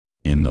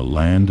In the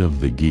land of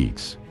the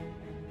Geeks,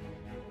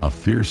 a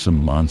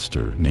fearsome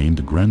monster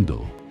named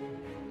Grendel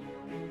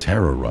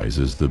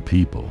terrorizes the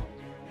people,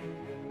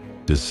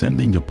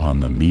 descending upon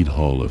the mead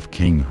hall of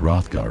King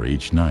Hrothgar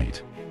each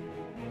night,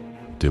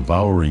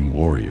 devouring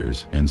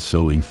warriors and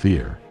sowing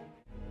fear.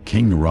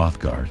 King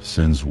Hrothgar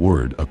sends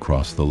word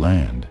across the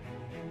land,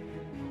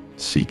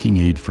 seeking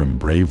aid from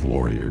brave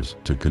warriors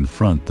to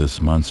confront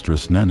this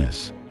monstrous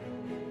menace.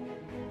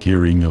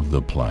 Hearing of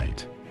the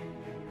plight,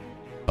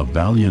 a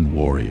valiant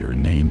warrior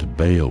named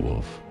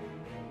Beowulf,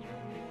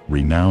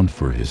 renowned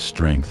for his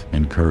strength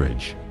and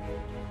courage,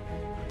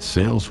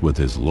 sails with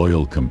his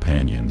loyal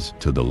companions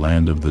to the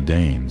land of the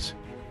Danes.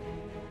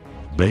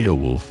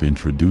 Beowulf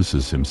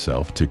introduces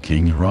himself to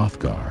King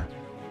Hrothgar,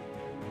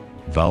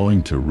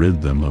 vowing to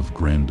rid them of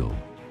Grendel.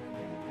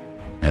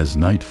 As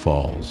night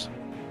falls,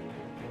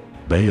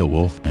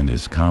 Beowulf and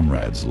his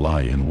comrades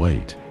lie in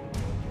wait,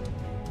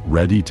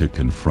 ready to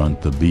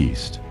confront the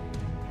beast.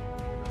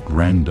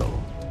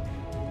 Grendel,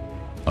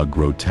 a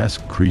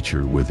grotesque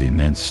creature with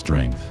immense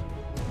strength,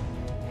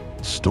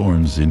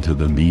 storms into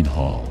the mead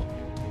hall.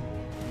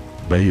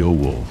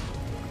 Beowulf,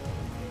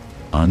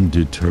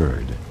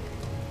 undeterred,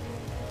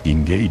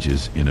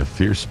 engages in a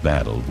fierce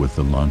battle with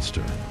the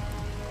monster.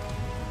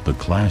 The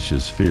clash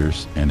is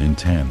fierce and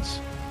intense,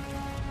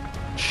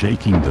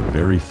 shaking the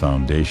very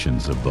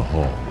foundations of the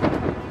hall.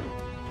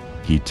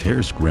 He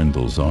tears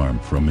Grendel's arm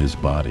from his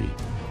body,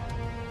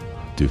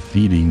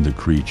 defeating the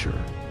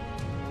creature.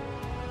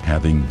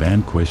 Having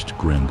vanquished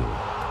Grendel,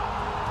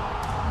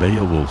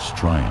 Beowulf's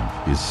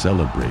triumph is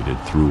celebrated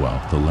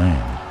throughout the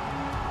land.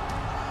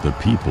 The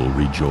people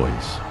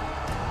rejoice,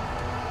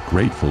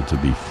 grateful to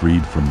be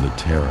freed from the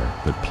terror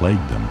that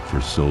plagued them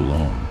for so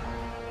long.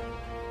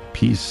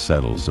 Peace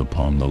settles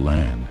upon the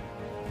land,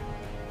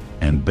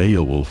 and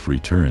Beowulf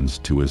returns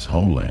to his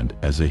homeland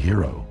as a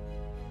hero.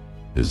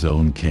 His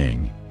own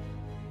king,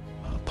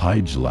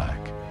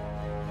 Pygelac,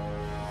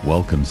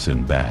 welcomes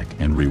him back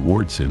and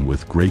rewards him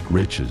with great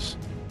riches.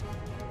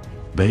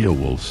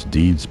 Beowulf's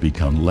deeds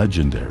become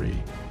legendary,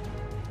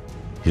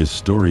 his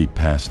story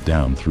passed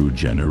down through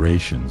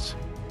generations,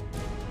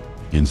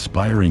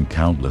 inspiring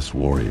countless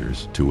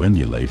warriors to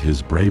emulate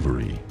his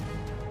bravery.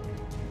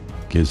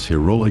 His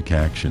heroic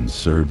actions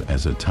serve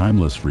as a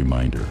timeless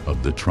reminder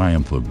of the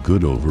triumph of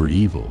good over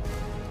evil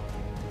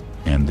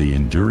and the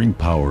enduring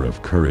power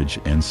of courage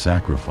and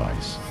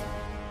sacrifice.